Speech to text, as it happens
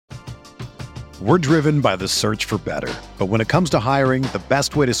We're driven by the search for better. But when it comes to hiring, the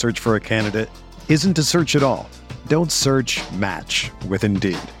best way to search for a candidate isn't to search at all. Don't search, match with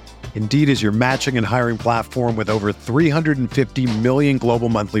Indeed. Indeed is your matching and hiring platform with over 350 million global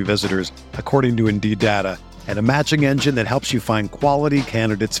monthly visitors, according to Indeed data, and a matching engine that helps you find quality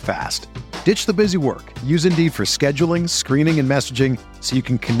candidates fast. Ditch the busy work. Use Indeed for scheduling, screening, and messaging so you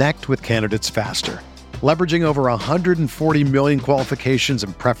can connect with candidates faster. Leveraging over 140 million qualifications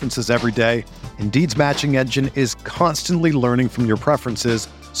and preferences every day, Indeed's matching engine is constantly learning from your preferences,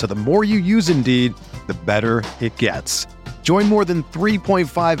 so the more you use Indeed, the better it gets. Join more than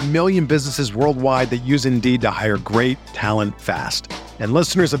 3.5 million businesses worldwide that use Indeed to hire great talent fast. And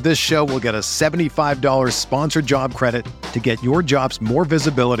listeners of this show will get a $75 sponsored job credit to get your jobs more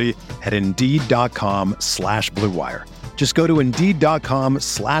visibility at Indeed.com/Blue Wire. Just go to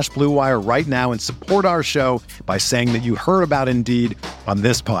Indeed.com/Blue Wire right now and support our show by saying that you heard about Indeed on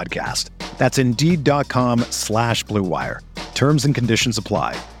this podcast. That's Indeed.com/Blue Wire. Terms and conditions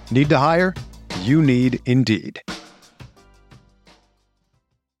apply. Need to hire? You need Indeed.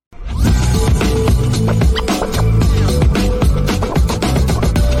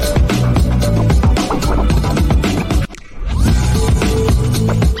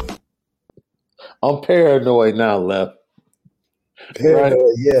 I'm paranoid now, Left. Paranoid,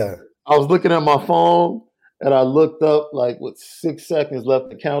 right? Yeah. I was looking at my phone and I looked up like with 6 seconds left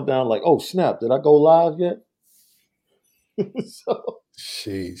to countdown, like, oh snap, did I go live yet? So,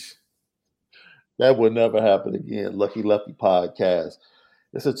 sheesh. That would never happen again. Lucky Lefty Podcast.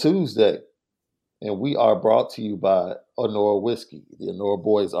 It's a Tuesday, and we are brought to you by Honora Whiskey. The Honora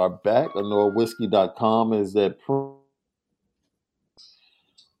boys are back. HonoraWhiskey.com is that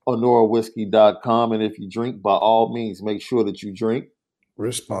HonoraWhiskey.com. And if you drink, by all means, make sure that you drink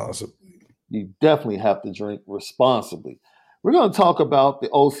responsibly. You definitely have to drink responsibly. We're going to talk about the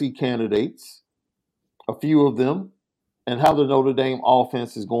OC candidates, a few of them, and how the Notre Dame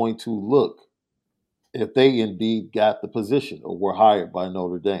offense is going to look if they indeed got the position or were hired by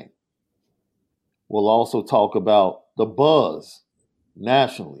Notre Dame. We'll also talk about the buzz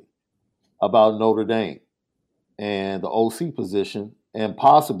nationally about Notre Dame and the OC position and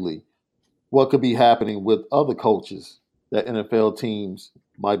possibly what could be happening with other coaches that NFL teams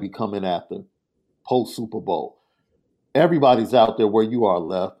might be coming after post-Super Bowl. Everybody's out there where you are,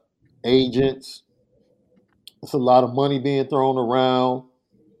 Left. Agents. It's a lot of money being thrown around.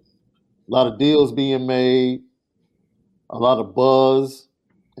 A lot of deals being made. A lot of buzz.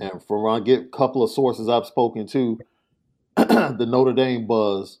 And from I get a couple of sources I've spoken to, the Notre Dame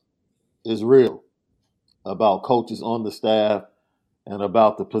buzz is real about coaches on the staff and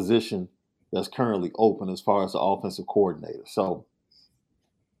about the position that's currently open as far as the offensive coordinator. So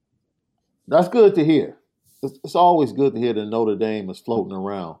that's good to hear. It's always good to hear that Notre Dame is floating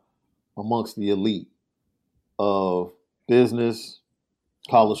around amongst the elite of business,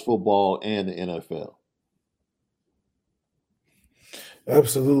 college football, and the NFL.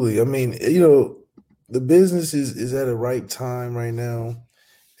 Absolutely. I mean, the business is at a right time right now,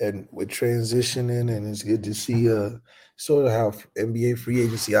 and with transitioning, and it's good to see sort of how NBA free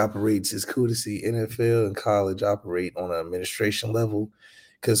agency operates. It's cool to see NFL and college operate on an administration level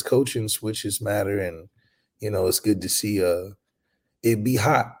because coaching switches matter, and it's good to see it be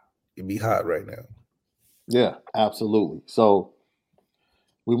hot. It'd be hot right now. Yeah, absolutely. So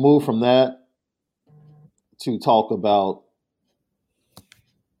we move from that to talk about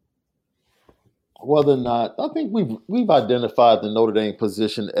whether or not I think we've identified the Notre Dame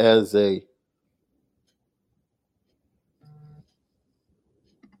position as a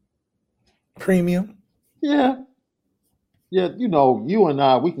premium. Yeah. You and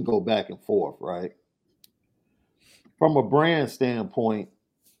I, we can go back and forth, right? From a brand standpoint,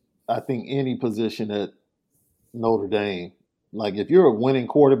 I think any position at Notre Dame, like if you're a winning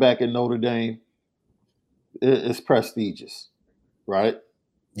quarterback at Notre Dame, it's prestigious, right?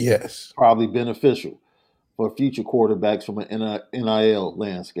 Yes. Probably beneficial for future quarterbacks from an NIL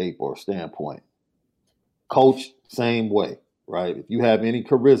landscape or standpoint. Coach, same way, right? If you have any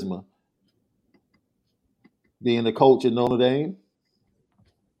charisma, being a coach at Notre Dame,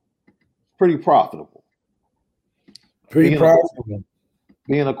 pretty profitable. Being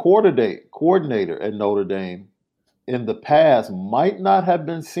a coordinator at Notre Dame in the past might not have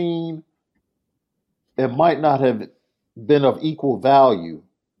been seen, it might not have been of equal value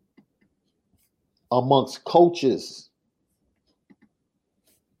amongst coaches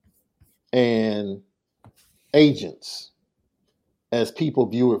and agents as people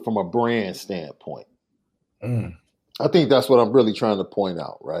view it from a brand standpoint. I think that's what I'm really trying to point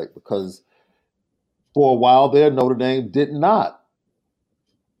out, right? Because for a while there, Notre Dame did not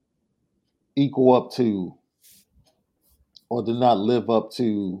equal up to or did not live up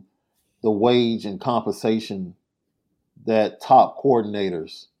to the wage and compensation that top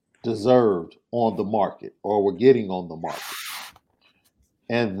coordinators deserved on the market or were getting on the market.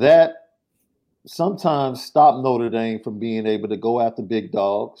 And that sometimes stopped Notre Dame from being able to go after big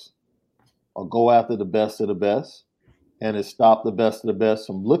dogs or go after the best of the best. And it stopped the best of the best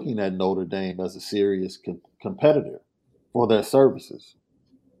from looking at Notre Dame as a serious competitor for their services.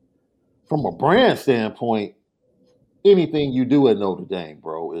 From a brand standpoint, anything you do at Notre Dame,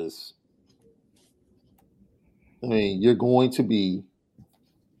 bro, you're going to be,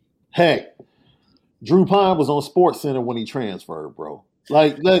 heck, Drew Pine was on SportsCenter when he transferred, bro.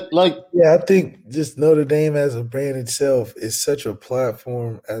 Yeah, I think just Notre Dame as a brand itself is such a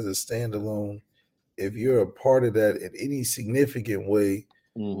platform as a standalone. If you're a part of that in any significant way,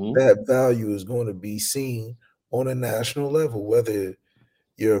 that value is going to be seen on a national level, whether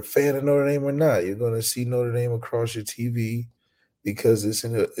you're a fan of Notre Dame or not. You're going to see Notre Dame across your TV because it's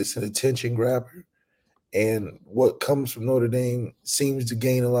an attention grabber. And what comes from Notre Dame seems to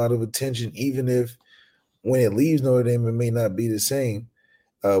gain a lot of attention, even if when it leaves Notre Dame, it may not be the same.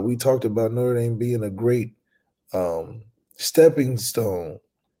 We talked about Notre Dame being a great stepping stone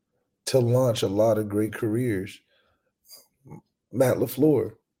to launch a lot of great careers. Matt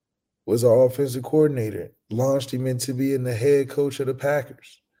LaFleur was our offensive coordinator, launched him into being the head coach of the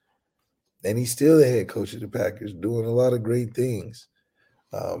Packers. And he's still the head coach of the Packers, doing a lot of great things.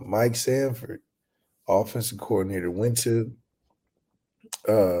 Mike Sanford, offensive coordinator,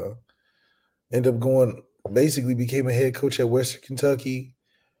 ended up going, basically became a head coach at Western Kentucky,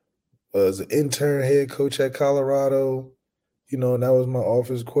 was an intern head coach at Colorado, and that was my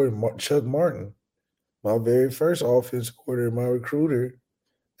offensive coordinator, Chuck Martin, my very first offensive coordinator, my recruiter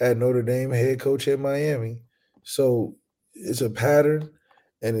at Notre Dame, head coach at Miami. So it's a pattern,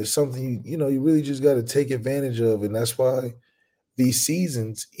 and it's something, you really just got to take advantage of, and that's why these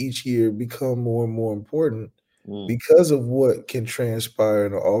seasons each year become more and more important because of what can transpire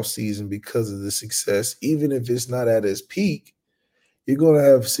in the offseason because of the success. Even if it's not at its peak, you're going to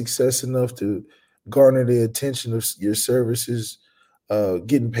have success enough to garner the attention of your services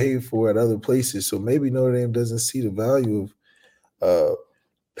getting paid for at other places. So maybe Notre Dame doesn't see the value of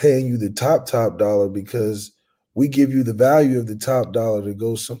paying you the top dollar because we give you the value of the top dollar to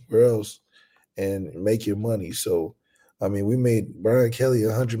go somewhere else and make your money. So, we made Brian Kelly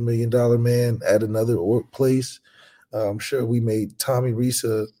 $100 million man at another workplace. I'm sure we made Tommy Rees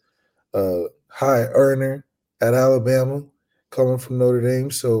a high earner at Alabama coming from Notre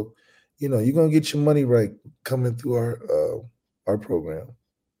Dame. So, you're going to get your money right coming through our program.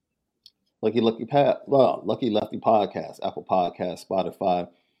 Lucky Lefty Podcast, Apple Podcast, Spotify,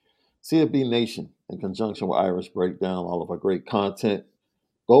 CFB Nation, in conjunction with Irish Breakdown, all of our great content.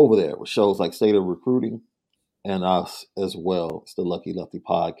 Go over there with shows like State of Recruiting and us as well. It's the Lucky Lefty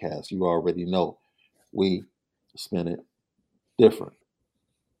Podcast. You already know we spin it different.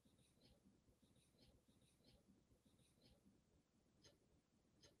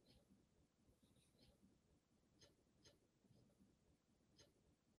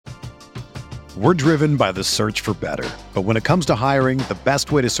 We're driven by the search for better. But when it comes to hiring, the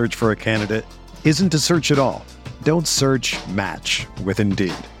best way to search for a candidate isn't to search at all. Don't search, match with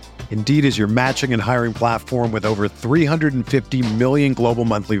Indeed. Indeed is your matching and hiring platform with over 350 million global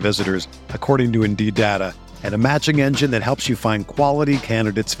monthly visitors, according to Indeed data, and a matching engine that helps you find quality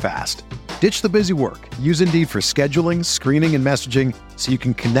candidates fast. Ditch the busy work. Use Indeed for scheduling, screening, and messaging so you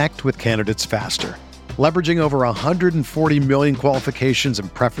can connect with candidates faster. Leveraging over 140 million qualifications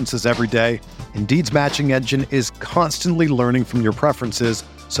and preferences every day, Indeed's matching engine is constantly learning from your preferences,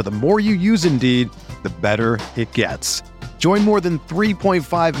 so the more you use Indeed, the better it gets. Join more than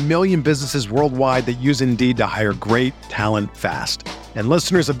 3.5 million businesses worldwide that use Indeed to hire great talent fast. And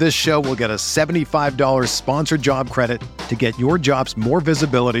listeners of this show will get a $75 sponsored job credit to get your jobs more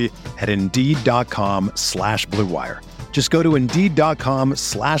visibility at Indeed.com/Blue Wire. Just go to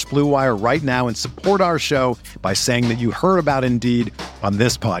Indeed.com/Blue Wire right now and support our show by saying that you heard about Indeed on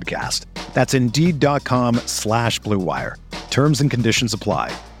this podcast. That's Indeed.com/Blue Wire. Terms and conditions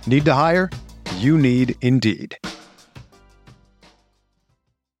apply. Need to hire? You need Indeed.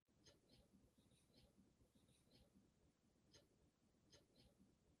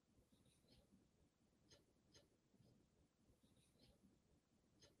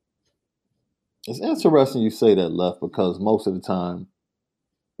 It's interesting you say that, Left, because most of the time,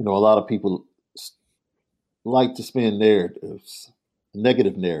 a lot of people like to spin narratives,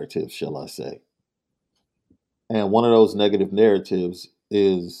 negative narratives, shall I say. And one of those negative narratives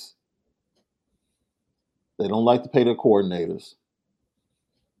is they don't like to pay their coordinators.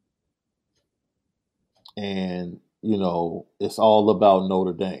 And, it's all about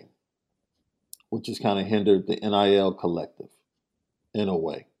Notre Dame, which has kind of hindered the NIL collective in a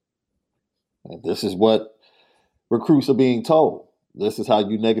way. And this is what recruits are being told. This is how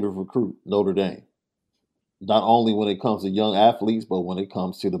you negative recruit Notre Dame. Not only when it comes to young athletes, but when it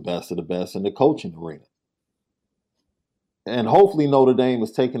comes to the best of the best in the coaching arena. And hopefully Notre Dame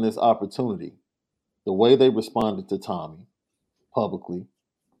is taking this opportunity, the way they responded to Tommy publicly,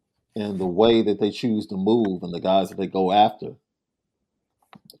 and the way that they choose to move and the guys that they go after.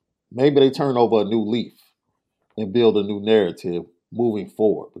 Maybe they turn over a new leaf and build a new narrative moving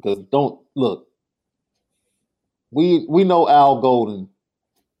forward. Because we know Al Golden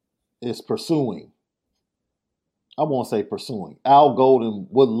is pursuing. I won't say pursuing. Al Golden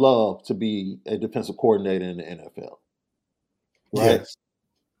would love to be a defensive coordinator in the NFL. Right?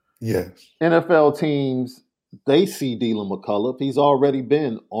 Yes. NFL teams, they see Dylan McCullough. He's already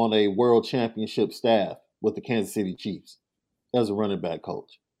been on a world championship staff with the Kansas City Chiefs as a running back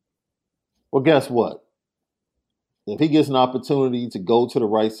coach. Well, guess what? If he gets an opportunity to go to the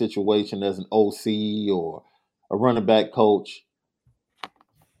right situation as an OC or a running back coach,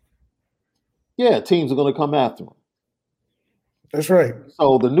 teams are going to come after him. That's right.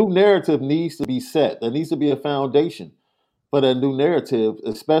 So the new narrative needs to be set. There needs to be a foundation for that new narrative,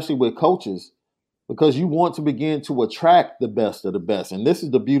 especially with coaches, because you want to begin to attract the best of the best. And this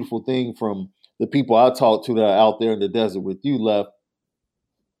is the beautiful thing from the people I talk to that are out there in the desert with you, Left.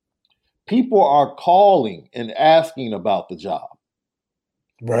 People are calling and asking about the job.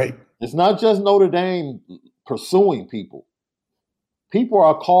 Right. It's not just Notre Dame pursuing people. People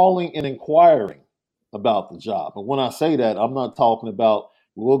are calling and inquiring about the job. And when I say that, I'm not talking about,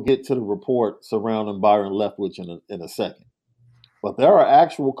 we'll get to the report surrounding Byron Leftwich in a second. But there are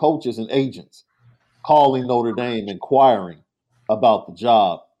actual coaches and agents calling Notre Dame, inquiring about the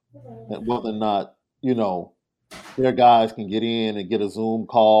job and whether or not, their guys can get in and get a Zoom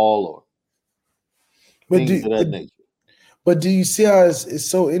call or things of that nature. But do you see how it's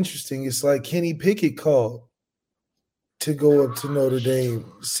so interesting? It's like Kenny Pickett called to go up to Notre Dame,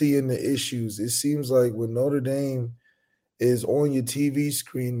 seeing the issues. It seems like when Notre Dame is on your TV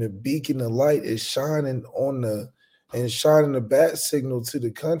screen, the beacon of light is shining shining the bat signal to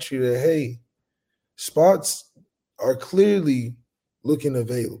the country that, hey, spots are clearly looking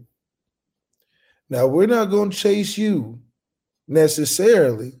available. Now, we're not going to chase you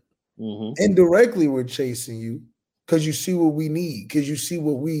necessarily. Mm-hmm. Indirectly, we're chasing you because you see what we need, because you see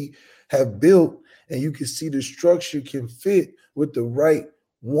what we have built, and you can see the structure can fit with the right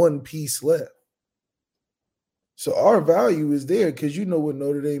one piece left. So our value is there because you know what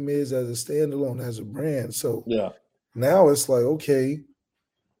Notre Dame is as a standalone, as a brand. So now it's like, okay,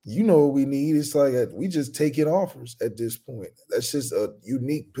 you know what we need. It's like we just taking offers at this point. That's just a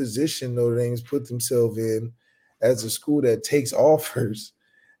unique position Notre Dame's put themselves in as a school that takes offers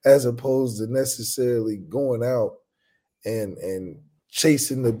as opposed to necessarily going out and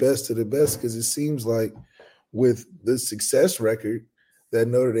chasing the best of the best, because it seems like with the success record that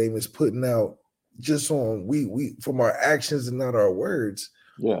Notre Dame is putting out just on we from our actions and not our words.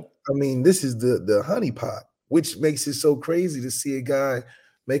 Yeah. I mean, this is the honeypot, which makes it so crazy to see a guy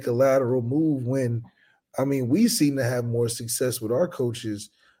make a lateral move when, I mean, we seem to have more success with our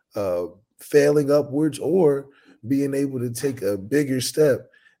coaches failing upwards or being able to take a bigger step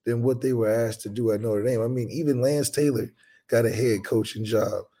than what they were asked to do at Notre Dame. I mean, even Lance Taylor got a head coaching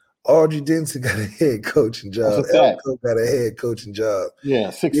job. Audrey Denson got a head coaching job. Elko got a head coaching job. Yeah,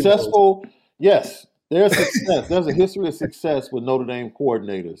 successful. Yes, there's success. There's a history of success with Notre Dame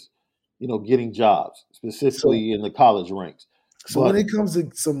coordinators, getting jobs, specifically in the college ranks. So when it comes to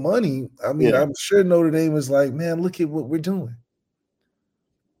some money, I mean, I'm sure Notre Dame is like, man, look at what we're doing.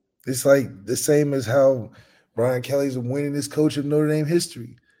 It's like the same as how Brian Kelly's the winningest coach of Notre Dame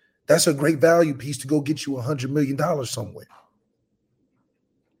history. That's a great value piece to go get you $100 million somewhere.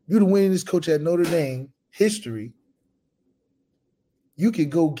 You're the winningest coach at Notre Dame history. You can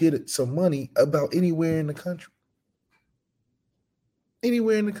go get some money about anywhere in the country.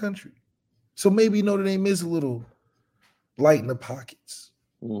 Anywhere in the country. So maybe Notre Dame is a little light in the pockets.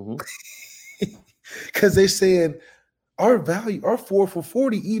 Because they're saying our value, our 4 for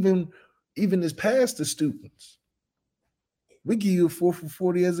 40 even is past the students. We give you a 4 for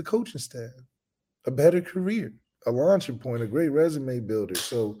 40 as a coaching staff, a better career, a launching point, a great resume builder.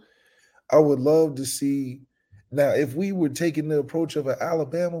 So I would love to see. Now, if we were taking the approach of an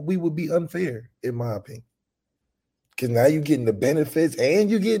Alabama, we would be unfair, in my opinion. Because now you're getting the benefits and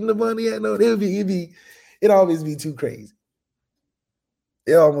you're getting the money. I know it'd always be too crazy.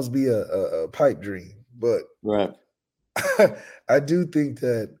 It almost be a pipe dream. But right. I do think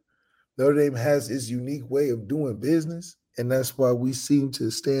that Notre Dame has its unique way of doing business, and that's why we seem to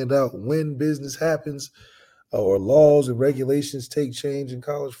stand out when business happens or laws and regulations take change in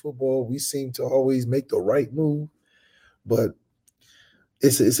college football. We seem to always make the right move, but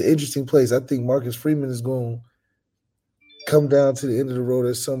it's an interesting place. I think Marcus Freeman is going to come down to the end of the road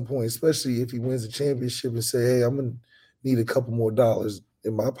at some point, especially if he wins the championship and say, hey, I'm going to need a couple more dollars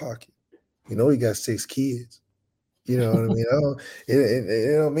in my pocket. You know, he got 6 kids. You know what I mean?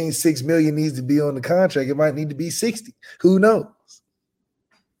 It don't mean $6 million needs to be on the contract. It might need to be 60. Who knows?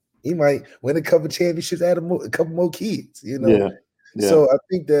 He might win a couple championships, add a couple more kids, you know? Yeah. So I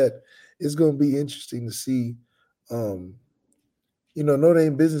think that it's going to be interesting to see. You know, Notre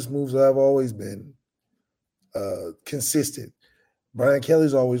Dame business moves have always been consistent. Brian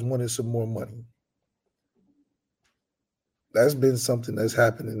Kelly's always wanted some more money. That's been something that's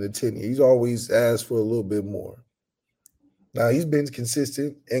happened in the tenure. He's always asked for a little bit more. Now, he's been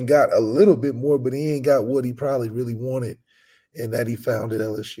consistent and got a little bit more, but he ain't got what he probably really wanted and that he found at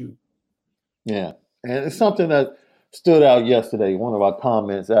LSU. Yeah. And it's something that stood out yesterday. One of our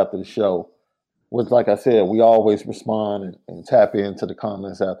comments after the show was, like I said, we always respond and tap into the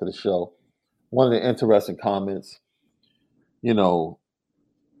comments after the show. One of the interesting comments, you know,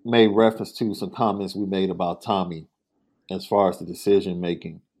 made reference to some comments we made about Tommy as far as the decision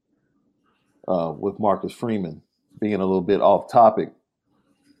making with Marcus Freeman being a little bit off topic.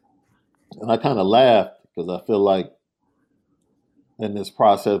 And I kind of laughed because I feel like in this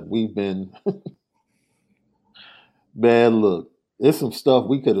process we've been bad. Look, there's some stuff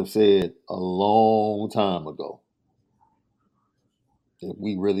we could have said a long time ago if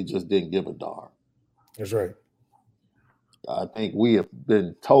we really just didn't give a darn. That's right. I think we have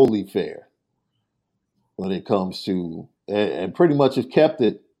been totally fair when it comes to, and pretty much have kept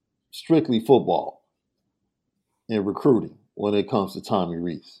it strictly football and recruiting when it comes to Tommy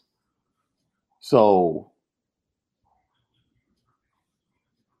Rees. So,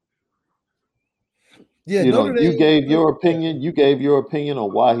 yeah, you know, you gave your opinion. You gave your opinion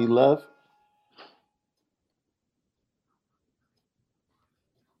on why he left.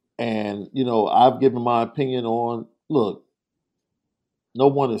 And, you know, I've given my opinion on, look, no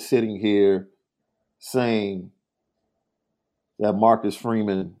one is sitting here saying that Marcus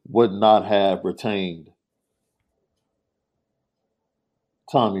Freeman would not have retained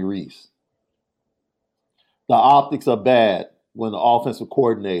Tommy Rees. The optics are bad when the offensive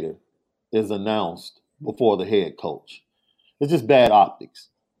coordinator is announced before the head coach. It's just bad optics.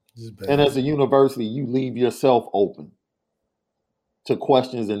 And as a university, you leave yourself open to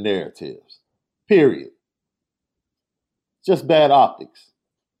questions and narratives. Period. Just bad optics.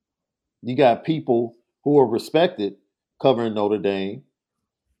 You got people who are respected covering Notre Dame,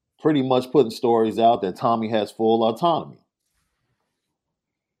 pretty much putting stories out that Tommy has full autonomy.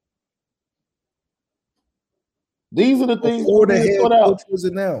 These are the things before the head coach was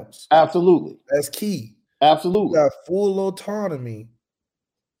announced. Absolutely. That's key. Absolutely. You got full autonomy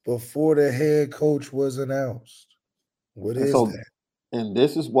before the head coach was announced. What is that? And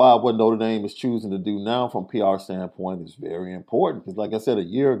this is why what Notre Dame is choosing to do now from PR standpoint is very important. Because like I said, a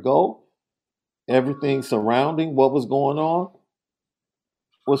year ago, everything surrounding what was going on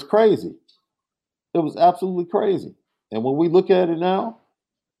was crazy. It was absolutely crazy. And when we look at it now,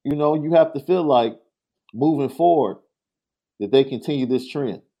 you know, you have to feel like moving forward that they continue this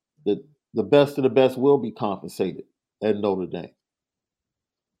trend, that the best of the best will be compensated at Notre Dame.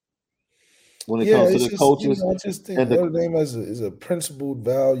 When it comes to the coaches. You know, I just think Notre Dame is a principled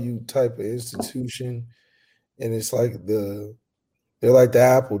value type of institution. And it's like they're like the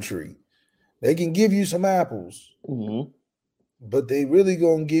apple tree. They can give you some apples, but they really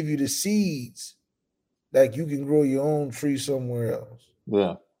gonna give you the seeds that you can grow your own tree somewhere else.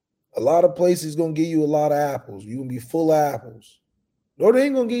 Yeah. A lot of places gonna give you a lot of apples. You're gonna be full of apples. No, they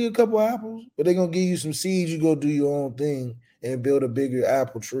ain't gonna give you a couple of apples, but they're gonna give you some seeds. You go do your own thing and build a bigger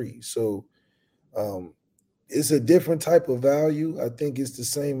apple tree. So it's a different type of value. I think it's the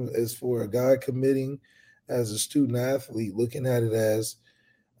same as for a guy committing as a student athlete, looking at it as,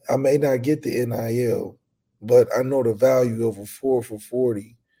 I may not get the NIL, but I know the value of a 4 for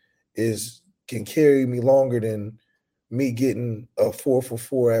 40 can carry me longer than me getting a 4 for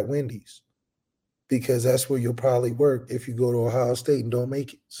 4 at Wendy's, because that's where you'll probably work if you go to Ohio State and don't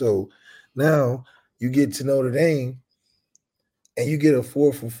make it. So now you get to Notre Dame and you get a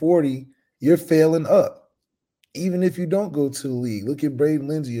 4 for 40, you're failing up. Even if you don't go to the league. Look at Braden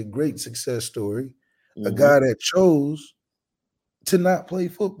Lindsey, a great success story, a guy that chose to not play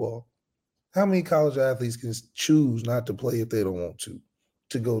football. How many college athletes can choose not to play if they don't want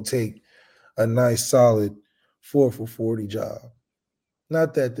to go take a nice, solid 4 for 40 job?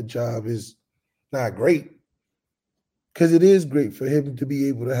 Not that the job is not great, because it is great for him to be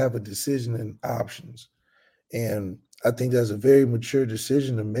able to have a decision and options. And I think that's a very mature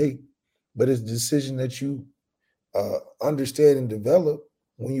decision to make, but it's a decision that you understand and develop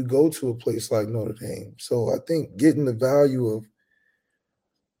when you go to a place like Notre Dame. So I think getting the value of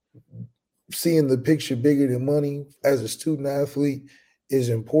seeing the picture bigger than money as a student athlete is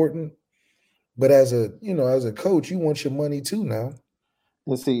important. But as a coach, you want your money too now.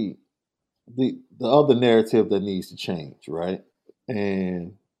 And see, the other narrative that needs to change, right?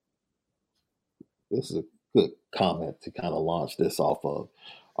 And this is a good comment to kind of launch this off of.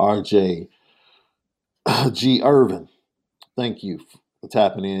 RJ G. Irvin, thank you for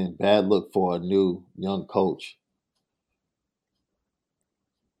tapping in. Bad look for a new young coach.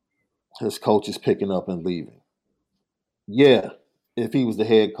 His coach is picking up and leaving. Yeah, if he was the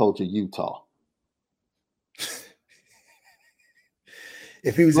head coach of Utah.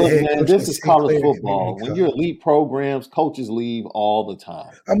 If he was Look, a head man, coach, this is college Sinclair football. Community When you're College. elite programs, coaches leave all the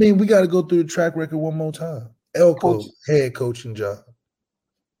time. I mean, we got to go through the track record one more time. Elko, head coaching job,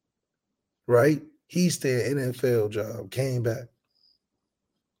 right? He stayed NFL job, came back.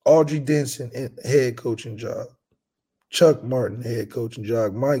 Audrey Denson, head coaching job. Chuck Martin, head coaching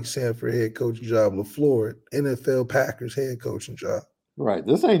job. Mike Sanford, head coaching job. LaFleur, NFL Packers, head coaching job. Right.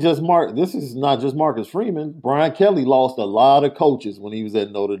 This ain't just Mark. This is not just Marcus Freeman. Brian Kelly lost a lot of coaches when he was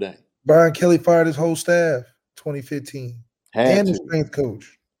at Notre Dame. Brian Kelly fired his whole staff 2015. Had the to. strength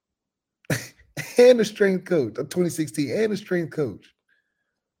coach. And the strength coach of 2016. And the strength coach.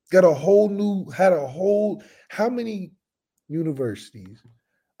 Had a whole, how many universities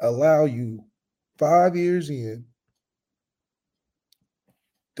allow you 5 years in,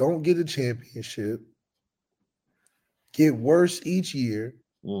 don't get a championship, get worse each year,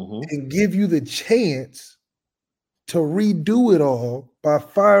 and give you the chance to redo it all by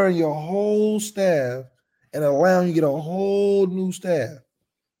firing your whole staff and allowing you to get a whole new staff?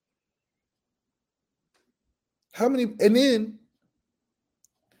 How many, and then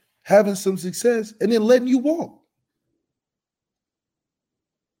having some success and then letting you walk?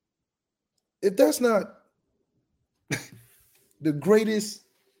 If that's not the greatest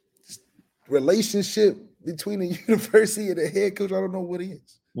relationship between a university and a head coach, I don't know what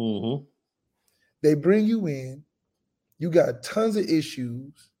is. They bring you in, you got tons of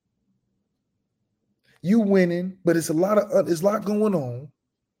issues, you winning, but it's a lot going on.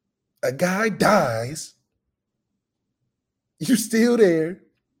 A guy dies, you still there,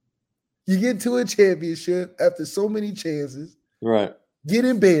 you get to a championship after so many chances, right? Get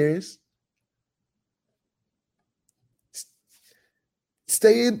embarrassed,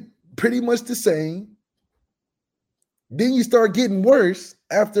 staying pretty much the same. Then you start getting worse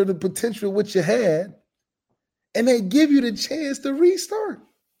after the potential which you had, and they give you the chance to restart.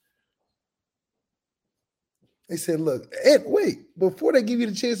 They said, look, and wait, before they give you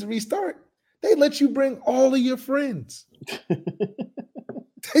the chance to restart, they let you bring all of your friends.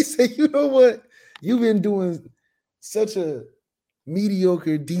 They say, you know what? You've been doing such a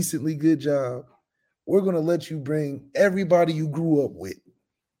mediocre, decently good job. We're going to let you bring everybody you grew up with.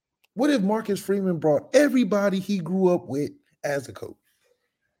 What if Marcus Freeman brought everybody he grew up with as a coach?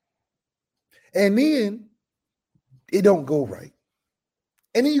 And then it don't go right.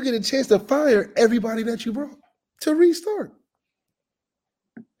 And then you get a chance to fire everybody that you brought to restart.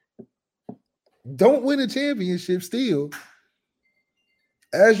 Don't win a championship still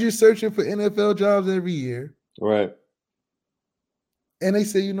as you're searching for NFL jobs every year. Right. And they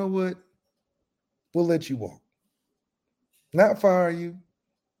say, you know what? We'll let you walk. Not fire you.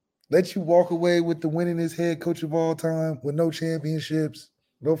 Let you walk away with the winningest head coach of all time with no championships,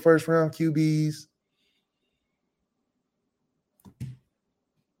 no first-round QBs.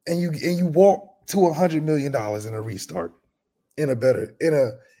 And you walk to $100 million in a restart in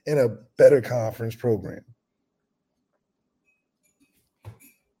a better conference program.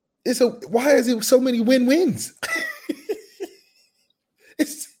 Why is it so many win-wins?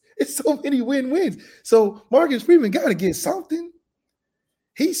 It's so many win-wins. So Marcus Freeman got to get something.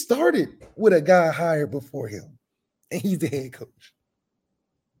 He started with a guy hired before him, and he's the head coach.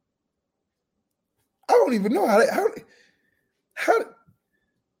 I don't even know how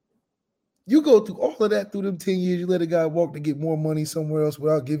you go through all of that through them 10 years. You let a guy walk to get more money somewhere else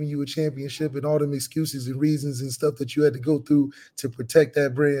without giving you a championship and all them excuses and reasons and stuff that you had to go through to protect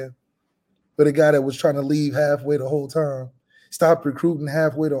that brand. But a guy that was trying to leave halfway the whole time, stopped recruiting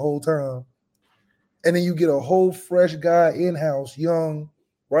halfway the whole time. And then you get a whole fresh guy in-house, young,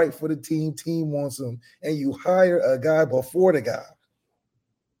 right for the team wants him, and you hire a guy before the guy.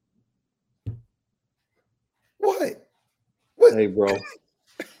 What Hey, bro.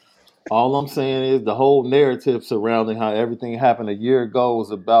 All I'm saying is the whole narrative surrounding how everything happened a year ago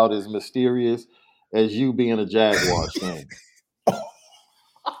was about as mysterious as you being a Jaguars fan.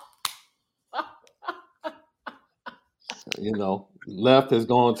 You know, Left has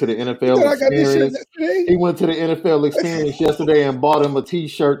gone to the NFL experience. He went to the NFL experience yesterday and bought him a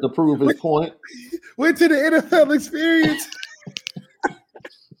T-shirt to prove his point. Went to the NFL experience.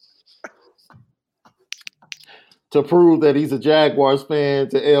 To prove that he's a Jaguars fan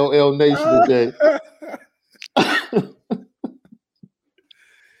to LL Nation today.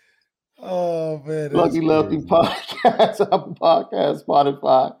 Oh, man. Lucky Lefty Podcast, Apple Podcast,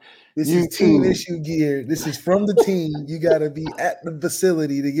 Spotify. This is team issue gear. This is from the team. You got to be at the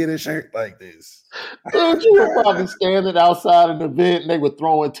facility to get a shirt like this. Dude, you were probably standing outside an event and they were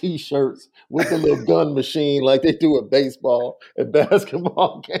throwing T-shirts with the little gun machine like they do at baseball and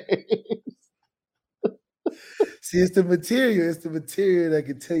basketball games. See, it's the material. It's the material that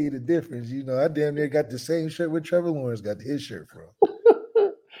can tell you the difference. You know, I damn near got the same shirt where Trevor Lawrence got his shirt from.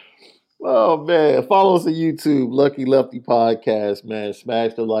 Oh, man. Follow us on YouTube, Lucky Lefty Podcast, man.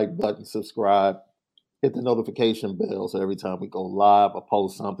 Smash the like button, subscribe, hit the notification bell so every time we go live or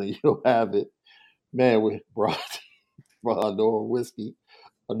post something, you'll have it. Man, we're brought by Adora Whiskey,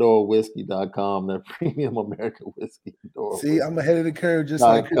 AdoraWhiskey.com, that premium American whiskey. See, I'm ahead of the curve, just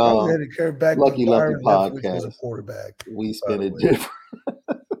like I'm ahead of the curve back Lucky Lefty Podcast. Was a quarterback. We spin it different.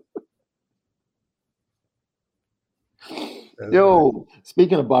 Yo,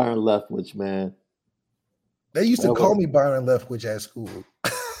 speaking of Byron Leftwich, man. They used to call me Byron Leftwich at school.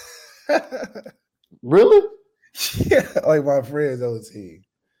 Really? Yeah, like my friends on the team.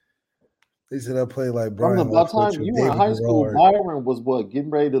 They said I played like Brian. By the time you were in high school, Byron was what, getting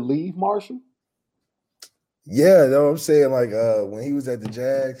ready to leave Marshall? Yeah, no, I'm saying like when he was at the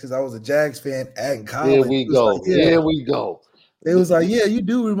Jags, because I was a Jags fan in college. Here we go. Like, Here we go. It was like, yeah, you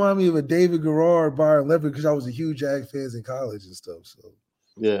do remind me of a David Garrard, Byron Leftwich, because I was a huge Jags fan in college and stuff. So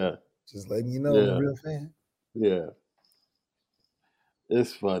yeah, just letting you know, I'm a real fan. Yeah,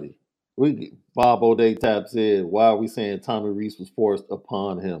 it's funny. Bob O'Day taps in. Why are we saying Tommy Rees was forced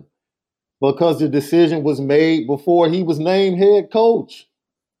upon him? Because the decision was made before he was named head coach.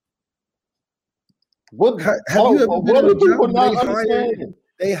 What have you ever been do people not understand?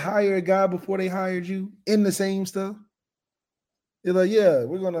 They hire a guy before they hired you in the same stuff. They're like, yeah,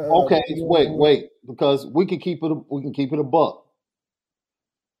 we're gonna. Okay, wait, because we can keep it. We can keep it a buck.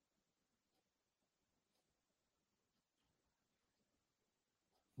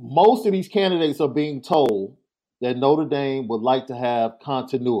 Most of these candidates are being told that Notre Dame would like to have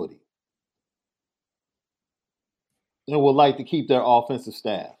continuity and would like to keep their offensive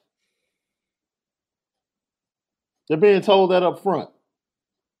staff. They're being told that up front.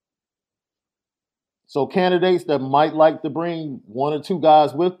 So candidates that might like to bring one or two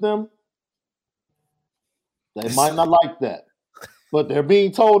guys with them, they might not like that. But they're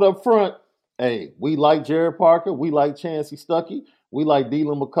being told up front, hey, we like Jared Parker, we like Chancey Stuckey, we like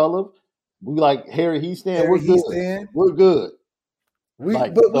Dylan McCullough, we like Harry Heastand. We're good. We're good. We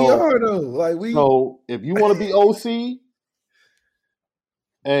are though. Like we. So if you want to be OC,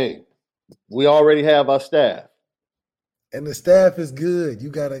 hey, we already have our staff. And the staff is good. You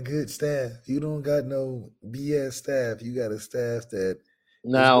got a good staff. You don't got no BS staff. You got a staff that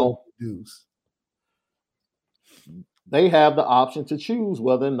now they have the option to choose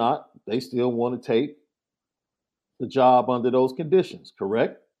whether or not they still want to take the job under those conditions,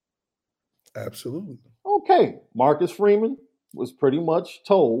 correct? Absolutely. Okay. Marcus Freeman was pretty much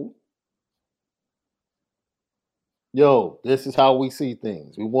told, yo, this is how we see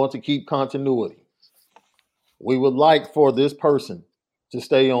things. We want to keep continuity. We would like for this person to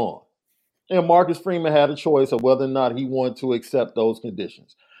stay on. And Marcus Freeman had a choice of whether or not he wanted to accept those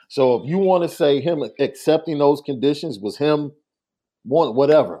conditions. So if you want to say him accepting those conditions was him,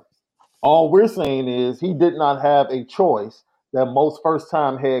 whatever. All we're saying is he did not have a choice that most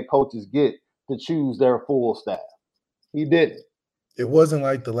first-time head coaches get to choose their full staff. He didn't. It wasn't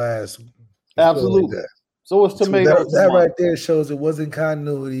like the last one. Absolutely. Like so it's tomato. That right there shows it wasn't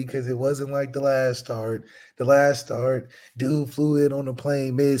continuity because it wasn't like the last start. The last start, dude flew in on the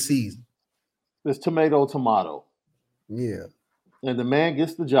plane mid-season. It's tomato. Yeah. And the man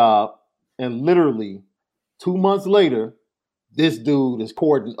gets the job, and literally 2 months later, this dude is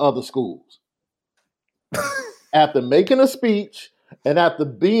courting other schools. After making a speech and after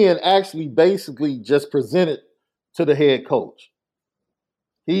being actually basically just presented to the head coach,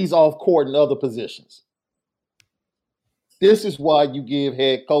 he's off courting other positions. This is why you give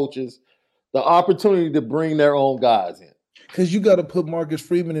head coaches the opportunity to bring their own guys in. Because you got to put Marcus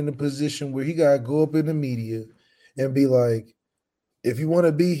Freeman in a position where he got to go up in the media and be like, if you want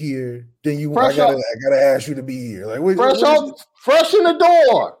to be here, then I Fresh gotta ask you to be here. Like fresh in the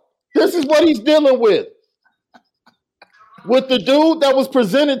door. This is what he's dealing with. With the dude that was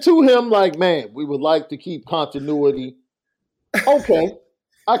presented to him, like, man, we would like to keep continuity. Okay,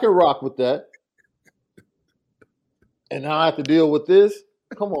 I can rock with that. And now I have to deal with this.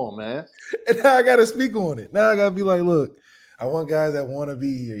 Come on, man. And now I gotta speak on it. Now I gotta be like, look, I want guys that want to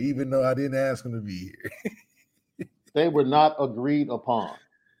be here, even though I didn't ask them to be here. They were not agreed upon.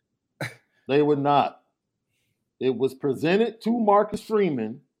 They were not. It was presented to Marcus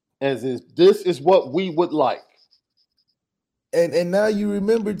Freeman as if this is what we would like. And now you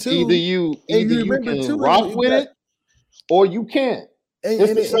remember too. Either you can rock with it or you can't.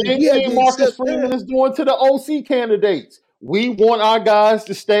 It's the same thing Marcus Freeman is doing to the OC candidates. We want our guys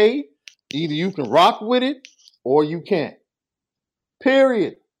to stay. Either you can rock with it or you can't.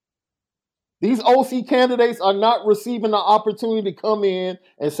 Period. These OC candidates are not receiving the opportunity to come in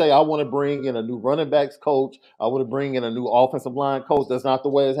and say, I want to bring in a new running backs coach. I want to bring in a new offensive line coach. That's not the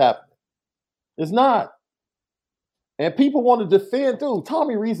way it's happening. It's not. And people want to defend, dude.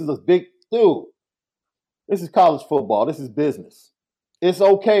 Tommy Rees is a big dude. This is college football. This is business. It's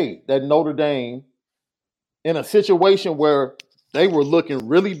okay that Notre Dame, in a situation where they were looking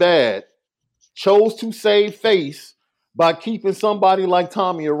really bad, chose to save face by keeping somebody like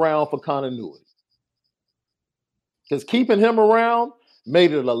Tommy around for continuity. Because keeping him around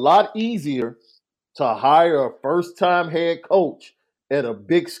made it a lot easier to hire a first-time head coach at a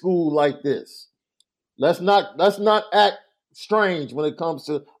big school like this. Let's not act strange when it comes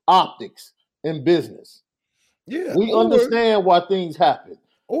to optics in business. Yeah, we understand why things happen.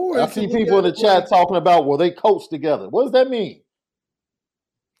 I see people in the chat talking about, well, they coach together. What does that mean?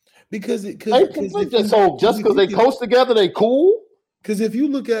 Because just because they coach together, they cool? Because if you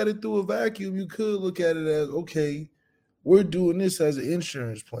look at it through a vacuum, you could look at it as, okay, we're doing this as an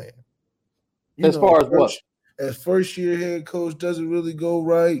insurance plan. As far as what? As first year head coach doesn't really go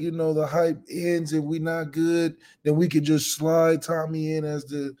right, the hype ends and we're not good, then we could just slide Tommy in as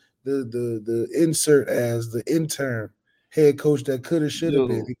the insert as the intern head coach that should have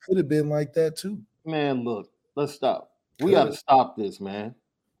been. He could have been like that too. Man, look, let's stop. We got to stop this, man.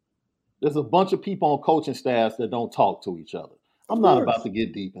 There's a bunch of people on coaching staffs that don't talk to each other. I'm not about to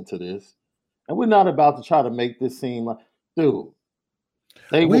get deep into this. And we're not about to try to make this seem like, dude.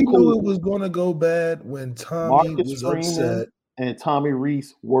 We knew it was going to go bad when Tommy was upset. And Tommy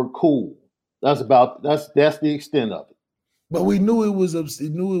Rees were cool. That's the extent of it. But we knew it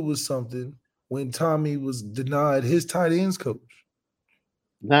was something when Tommy was denied his tight ends coach.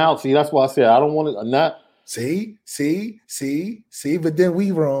 Now, see, that's why I said I don't want to not see, but then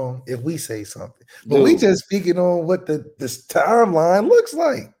we wrong if we say something. But we just speaking on what this timeline looks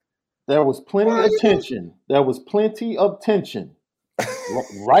like. There was plenty of tension. There was plenty of tension.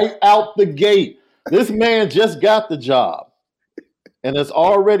 Right out the gate. This man just got the job. And there's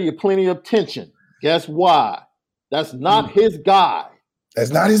already plenty of tension. Guess why? That's not his guy. That's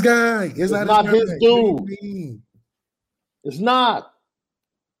not his guy. It's not his dude. It's not.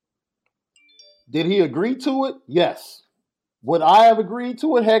 Did he agree to it? Yes. Would I have agreed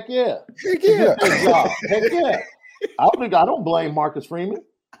to it? Heck yeah. Heck yeah. Heck yeah. I don't blame Marcus Freeman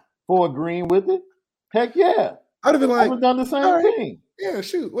for agreeing with it. Heck yeah. I'd have been like, I would have done the same thing. Yeah,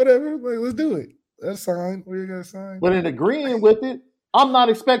 shoot, whatever. Like, let's do it. That's fine. We're gonna sign. But in agreeing with it, I'm not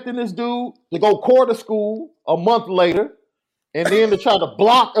expecting this dude to go quarter school a month later and then to try to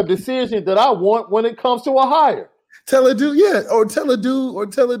block a decision that I want when it comes to a hire. Tell a dude, or tell a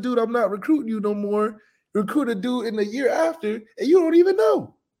dude, I'm not recruiting you no more. Recruit a dude in the year after, and you don't even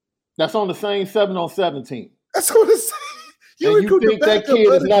know. That's on the same 7-on-7 team. That's on the same. You think that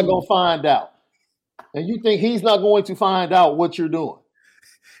kid is not going to find out. And you think he's not going to find out what you're doing.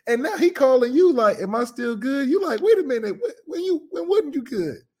 And now he calling you like, am I still good? You like, wait a minute, when wasn't you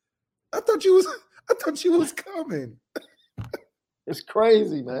good? I thought you was coming. It's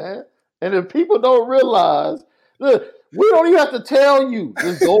crazy, man. And if people don't realize, look, we don't even have to tell you.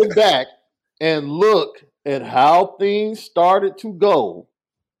 Just go back and look at how things started to go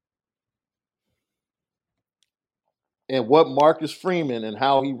and what Marcus Freeman and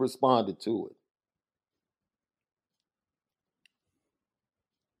how he responded to it.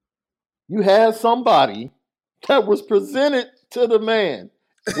 You had somebody that was presented to the man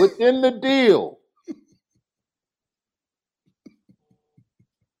within the deal.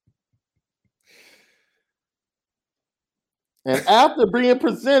 And after being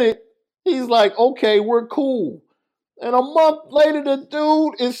presented, he's like, okay, we're cool. And a month later, the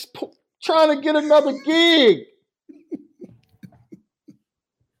dude is trying to get another gig.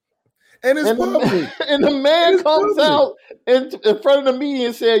 And it's public. And the man comes out in front of the media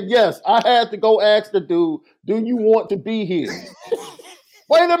and said, yes, I had to go ask the dude, do you want to be here?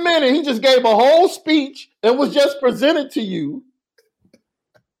 Wait a minute. He just gave a whole speech and was just presented to you.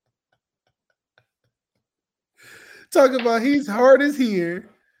 Talk about his heart is here.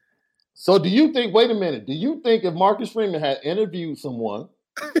 So do you think, wait a minute, do you think if Marcus Freeman had interviewed someone,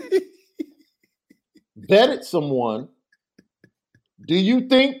 vetted someone, do you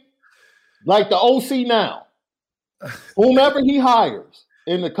think, like the OC now, whomever he hires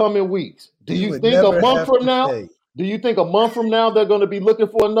in the coming weeks, do you think a month from now, they're going to be looking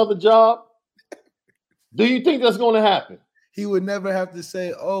for another job? Do you think that's going to happen? He would never have to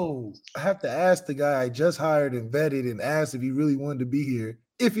say, oh, I have to ask the guy I just hired and vetted and ask if he really wanted to be here.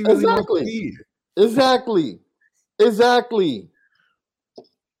 If he really wants to be here. Exactly.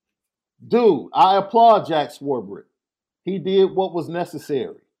 Dude, I applaud Jack Swarbrick. He did what was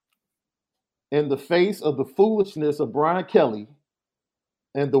necessary. In the face of the foolishness of Brian Kelly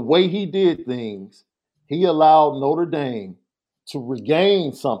and the way he did things, he allowed Notre Dame to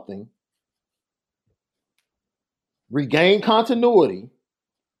regain something, regain continuity,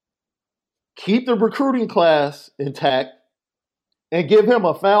 keep the recruiting class intact, and give him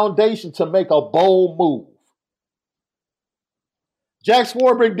a foundation to make a bold move. Jack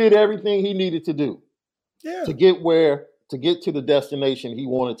Swarbrick did everything he needed to do to get to the destination he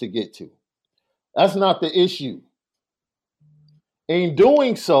wanted to get to. That's not the issue. In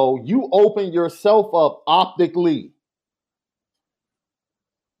doing so, you open yourself up optically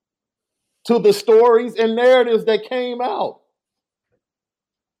to the stories and narratives that came out.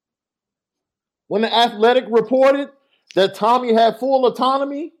 When the Athletic reported that Tommy had full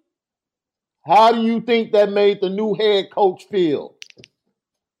autonomy, how do you think that made the new head coach feel?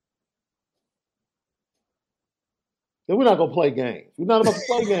 And we're not going to play games. We're not about to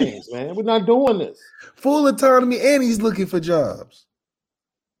play games, man. We're not doing this. Full autonomy, and he's looking for jobs.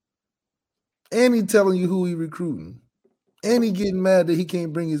 And he's telling you who he's recruiting. And he getting mad that he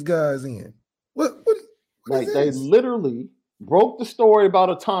can't bring his guys in. What like they literally broke the story about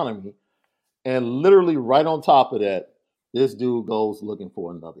autonomy, and literally right on top of that, this dude goes looking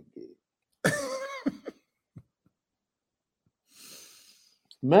for another gig.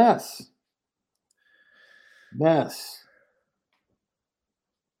 Mess.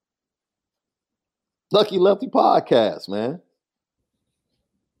 Lucky Lefty Podcast, man.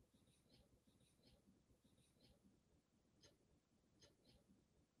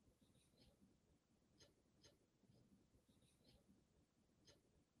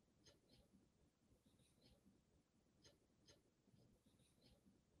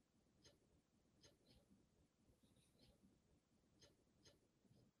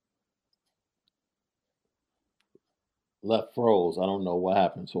 Left froze. I don't know what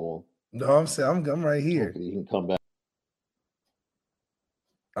happened to him. No, I'm saying I'm right here. Hopefully he can come back.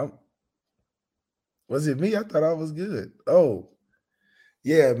 Was it me? I thought I was good. Oh,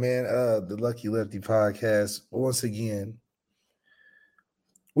 yeah, man. The Lucky Lefty Podcast. Once again,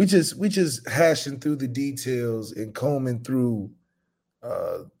 we just hashing through the details and combing through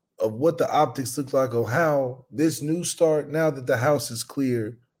of what the optics look like of how this new start, now that the house is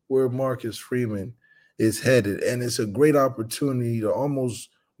clear, where Marcus Freeman is headed. And it's a great opportunity to almost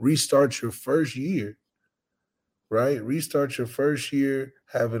restart your first year, right? Restart your first year,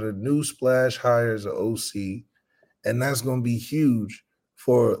 having a new splash hire as an OC. And that's going to be huge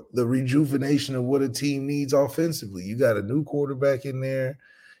for the rejuvenation of what a team needs offensively. You got a new quarterback in there.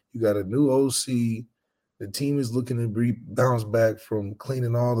 You got a new OC. The team is looking to bounce back from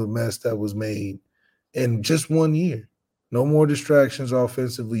cleaning all the mess that was made in just 1 year. No more distractions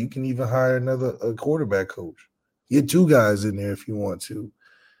offensively. You can even hire a quarterback coach. Get 2 guys in there if you want to.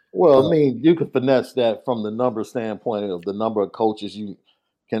 Well, I mean, you can finesse that from the number standpoint of the number of coaches you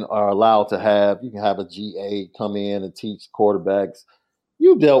are allowed to have. You can have a GA come in and teach quarterbacks.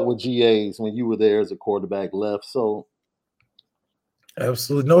 You dealt with GAs when you were there as a quarterback left, so.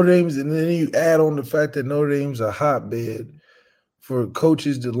 Absolutely. Notre Dame's, and then you add on the fact that Notre Dame's a hotbed for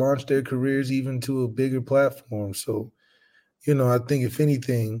coaches to launch their careers even to a bigger platform. So, I think if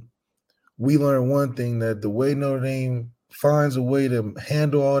anything, we learned one thing, that the way Notre Dame finds a way to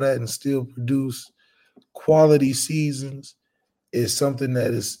handle all that and still produce quality seasons is something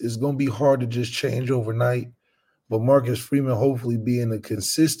that is going to be hard to just change overnight. But Marcus Freeman hopefully being a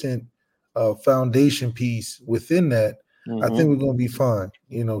consistent foundation piece within that, I think we're going to be fine,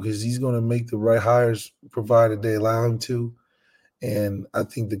 because he's going to make the right hires provided they allow him to. And I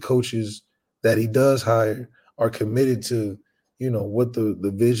think the coaches that he does hire are committed to, what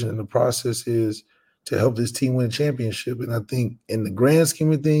the vision and the process is to help this team win a championship. And I think in the grand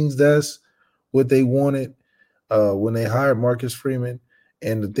scheme of things, that's what they wanted when they hired Marcus Freeman.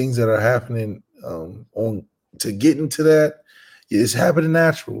 And the things that are happening on to get into that, it's happening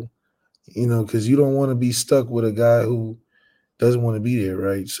natural, because you don't want to be stuck with a guy who doesn't want to be there,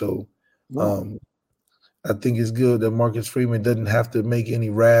 right? So I think it's good that Marcus Freeman doesn't have to make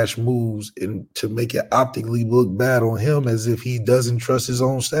any rash moves and to make it optically look bad on him as if he doesn't trust his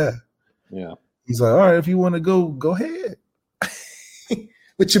own staff. Yeah. He's like, all right, if you want to go ahead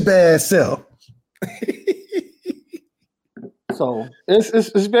with your bad self. So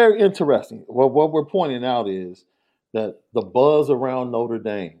it's very interesting. Well, what we're pointing out is that the buzz around Notre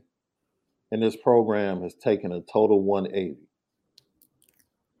Dame and this program has taken a total 180.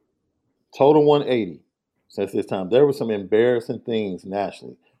 Total 180 since this time. There were some embarrassing things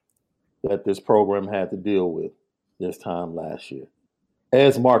nationally that this program had to deal with this time last year,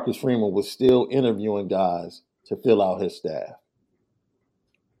 as Marcus Freeman was still interviewing guys to fill out his staff.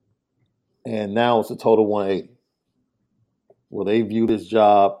 And now it's a total 180. Well, they view this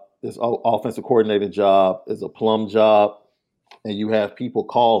job, this offensive coordinator job, as a plum job, and you have people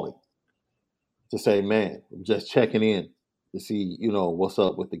calling to say, man, I'm just checking in to see, what's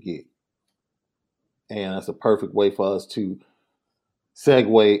up with the gig. And that's a perfect way for us to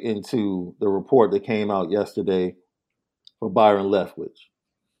segue into the report that came out yesterday for Byron Leftwich.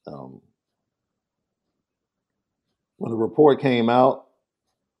 When the report came out,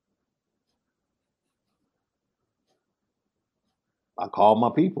 I called my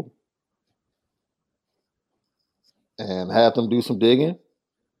people and had them do some digging.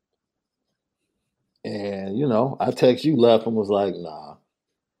 And, I text you, Left, and was like, nah,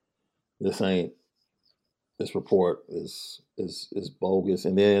 this report is bogus.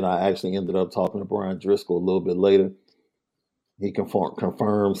 And then I actually ended up talking to Brian Driscoll a little bit later. He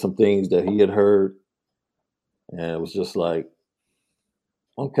confirmed some things that he had heard. And it was just like,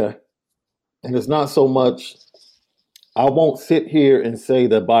 okay. And it's not so much, I won't sit here and say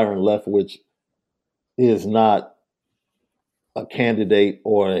that Byron Leftwich is not a candidate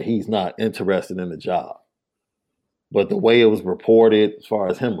or that he's not interested in the job. But the way it was reported, as far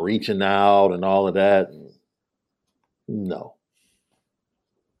as him reaching out and all of that, no.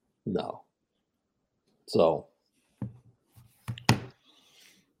 So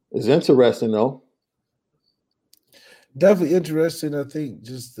it's interesting, though. Definitely interesting. I think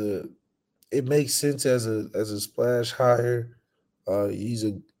just it makes sense as a splash hire. He's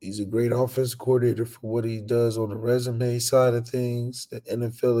a great offensive coordinator for what he does on the resume side of things. The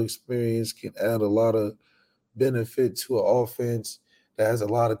NFL experience can add a lot of benefit to an offense that has a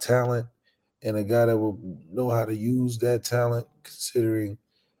lot of talent, and a guy that will know how to use that talent, considering,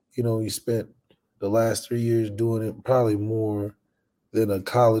 he spent the last 3 years doing it probably more than a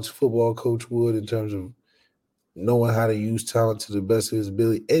college football coach would in terms of knowing how to use talent to the best of his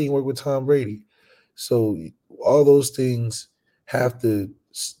ability. And he worked with Tom Brady. So all those things have to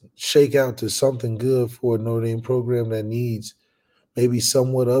shake out to something good for a Notre Dame program that needs maybe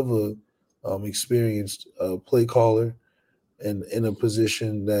somewhat of a experienced play caller and in a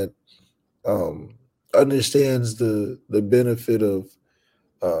position that understands the benefit of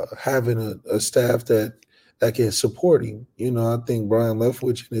having a staff that can support him. I think Brian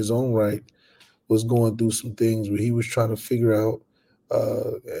Leftwich in his own right was going through some things where he was trying to figure out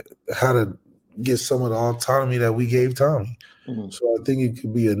how to get some of the autonomy that we gave Tommy. Mm-hmm. So I think it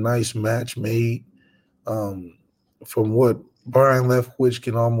could be a nice match made from what Brian Leftwich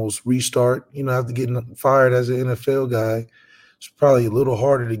can almost restart. After getting fired as an NFL guy, it's probably a little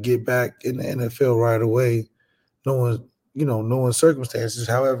harder to get back in the NFL right away, knowing circumstances.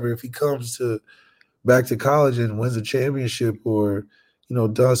 However, if he comes back to college and wins a championship or,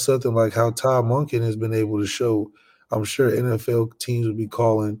 does something like how Todd Monken has been able to show, I'm sure NFL teams would be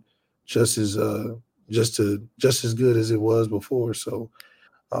calling just as good as it was before. So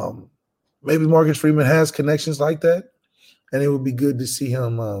maybe Marcus Freeman has connections like that, and it would be good to see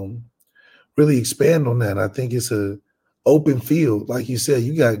him really expand on that. I think it's a open field. Like you said,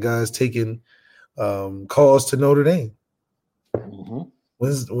 you got guys taking calls to Notre Dame. Mm-hmm.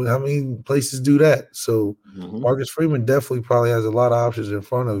 How many places do that? So Marcus Freeman definitely probably has a lot of options in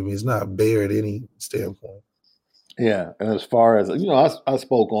front of him. He's not bare at any standpoint. Yeah, and as far as, I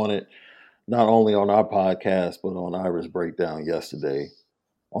spoke on it not only on our podcast, but on Irish Breakdown yesterday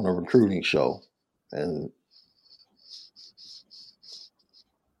on a recruiting show. And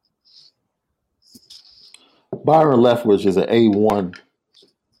Byron Leftwich is an A1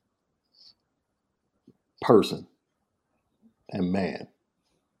 person and man.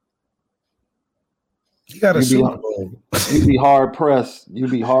 You got a Super Bowl. You'd be hard pressed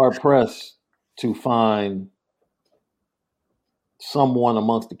to find someone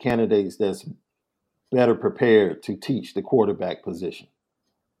amongst the candidates that's better prepared to teach the quarterback position.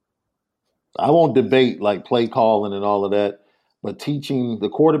 I won't debate like play calling and all of that, but teaching the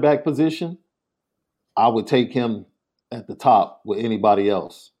quarterback position, I would take him at the top with anybody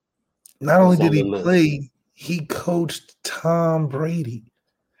else. Not only did he play, he coached Tom Brady.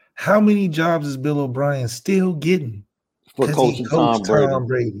 How many jobs is Bill O'Brien still getting? For coaching Tom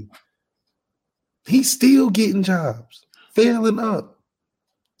Brady. He's still getting jobs, failing up.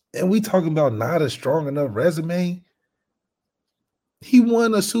 And we talking about not a strong enough resume. He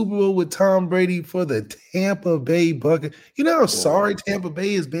won a Super Bowl with Tom Brady for the Tampa Bay Buccaneers. You know how sorry Tampa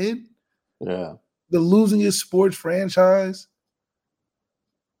Bay has been? Yeah. The losing his sports franchise.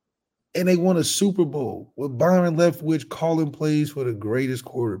 And they won a Super Bowl with Byron Leftwich calling plays for the greatest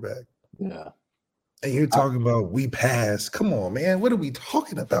quarterback. Yeah. And you're talking about we passed. Come on, man. What are we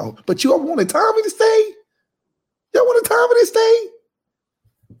talking about? But you all wanted Tommy to stay? Y'all wanted Tommy to stay?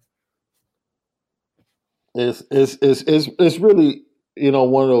 It's really,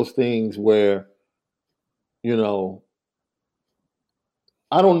 one of those things where, I don't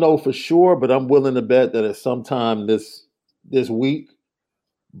know for sure, but I'm willing to bet that at some time this week,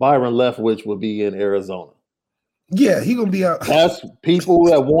 Byron Leftwich will be in Arizona. Yeah, he's gonna be out. That's people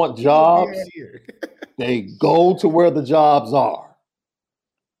that want jobs. They go to where the jobs are.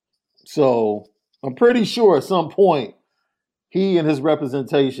 So I'm pretty sure at some point he and his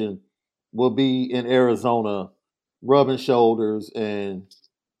representation will be in Arizona rubbing shoulders and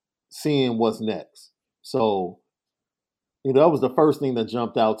seeing what's next. So, that was the first thing that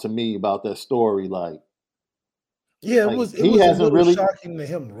jumped out to me about that story. Yeah, it was hasn't really shocking to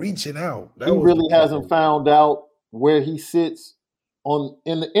him reaching out. He really hasn't found out where he sits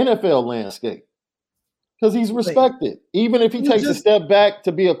in the NFL landscape because he's respected. Even if he takes a step back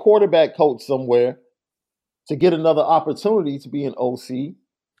to be a quarterback coach somewhere to get another opportunity to be an OC.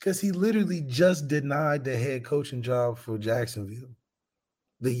 Because he literally just denied the head coaching job for Jacksonville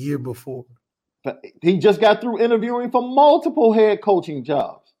the year before. But he just got through interviewing for multiple head coaching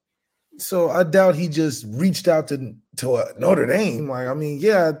jobs. So I doubt he just reached out to Notre Dame. I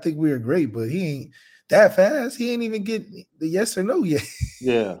think we were great, but he ain't that fast. He ain't even get the yes or no yet.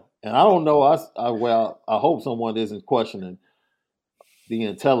 Yeah, and I don't know. I hope someone isn't questioning the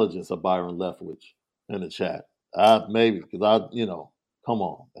intelligence of Byron Leftwich in the chat. Maybe because come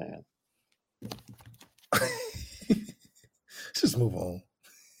on, man. Just move on.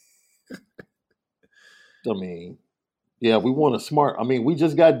 Yeah, we want a smart. We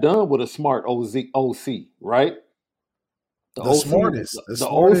just got done with a smart OC, right? The smartest. The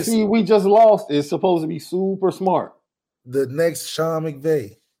OC we just lost is supposed to be super smart. The next Sean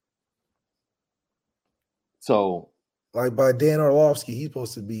McVay. So, by Dan Orlovsky, he's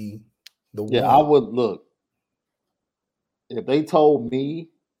supposed to be the one. Yeah, I would look. If they told me,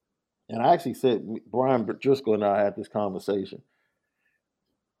 and I actually said, Brian Driscoll and I had this conversation.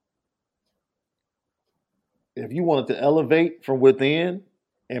 If you wanted to elevate from within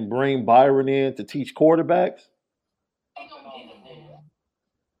and bring Byron in to teach quarterbacks,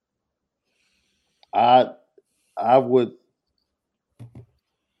 I would,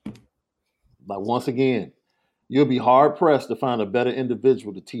 once again, you'll be hard pressed to find a better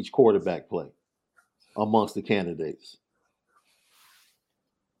individual to teach quarterback play amongst the candidates.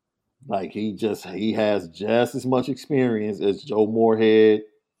 He has just as much experience as Joe Moorhead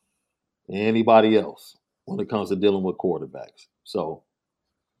and anybody else when it comes to dealing with quarterbacks. So,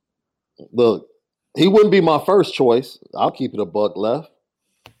 look, he wouldn't be my first choice. I'll keep it a buck left.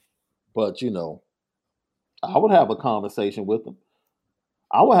 But, I would have a conversation with him.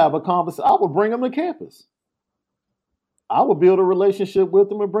 I would bring him to campus. I would build a relationship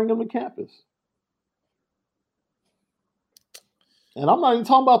with him and bring him to campus. And I'm not even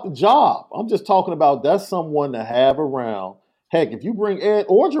talking about the job. I'm just talking about that's someone to have around. Heck, if you bring Ed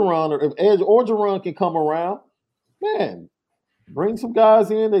Orgeron, or if Ed Orgeron can come around, man, bring some guys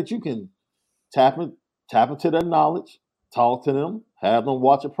in that you can tap into their knowledge, talk to them, have them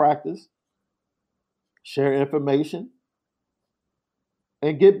watch a practice, share information,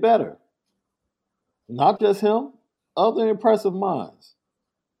 and get better. Not just him, other impressive minds.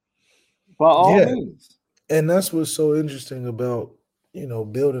 By all means. And that's what's so interesting about,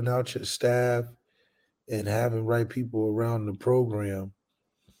 building out your staff and having right people around the program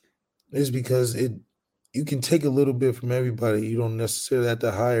is because you can take a little bit from everybody. You don't necessarily have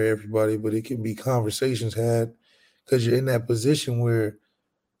to hire everybody, but it can be conversations had because you're in that position where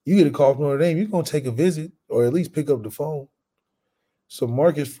you get a call from Notre Dame, you're going to take a visit or at least pick up the phone. So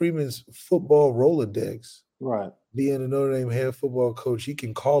Marcus Freeman's football Rolodex, Right. being a Notre Dame head football coach, he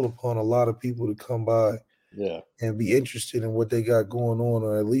can call upon a lot of people to come by and be interested in what they got going on,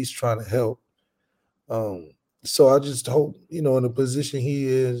 or at least trying to help. So I just hope, in the position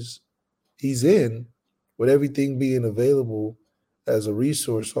he's in, with everything being available as a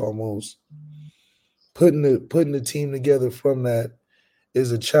resource almost, putting the team together from that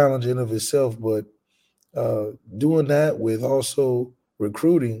is a challenge in of itself. But doing that with also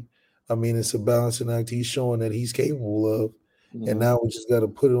recruiting, I mean, it's a balancing act he's showing that he's capable of. Mm-hmm. And now we just got to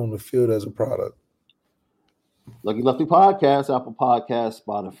put it on the field as a product. Lucky Lefty Podcast, Apple Podcast,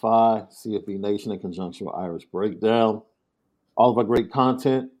 Spotify, CFB Nation in conjunction with Irish Breakdown. All of our great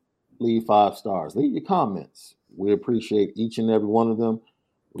content, leave 5 stars. Leave your comments. We appreciate each and every one of them.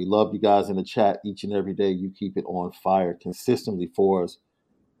 We love you guys in the chat each and every day. You keep it on fire consistently for us.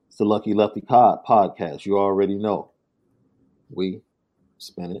 It's the Lucky Lefty Podcast. You already know. We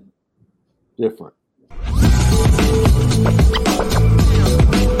spin it different.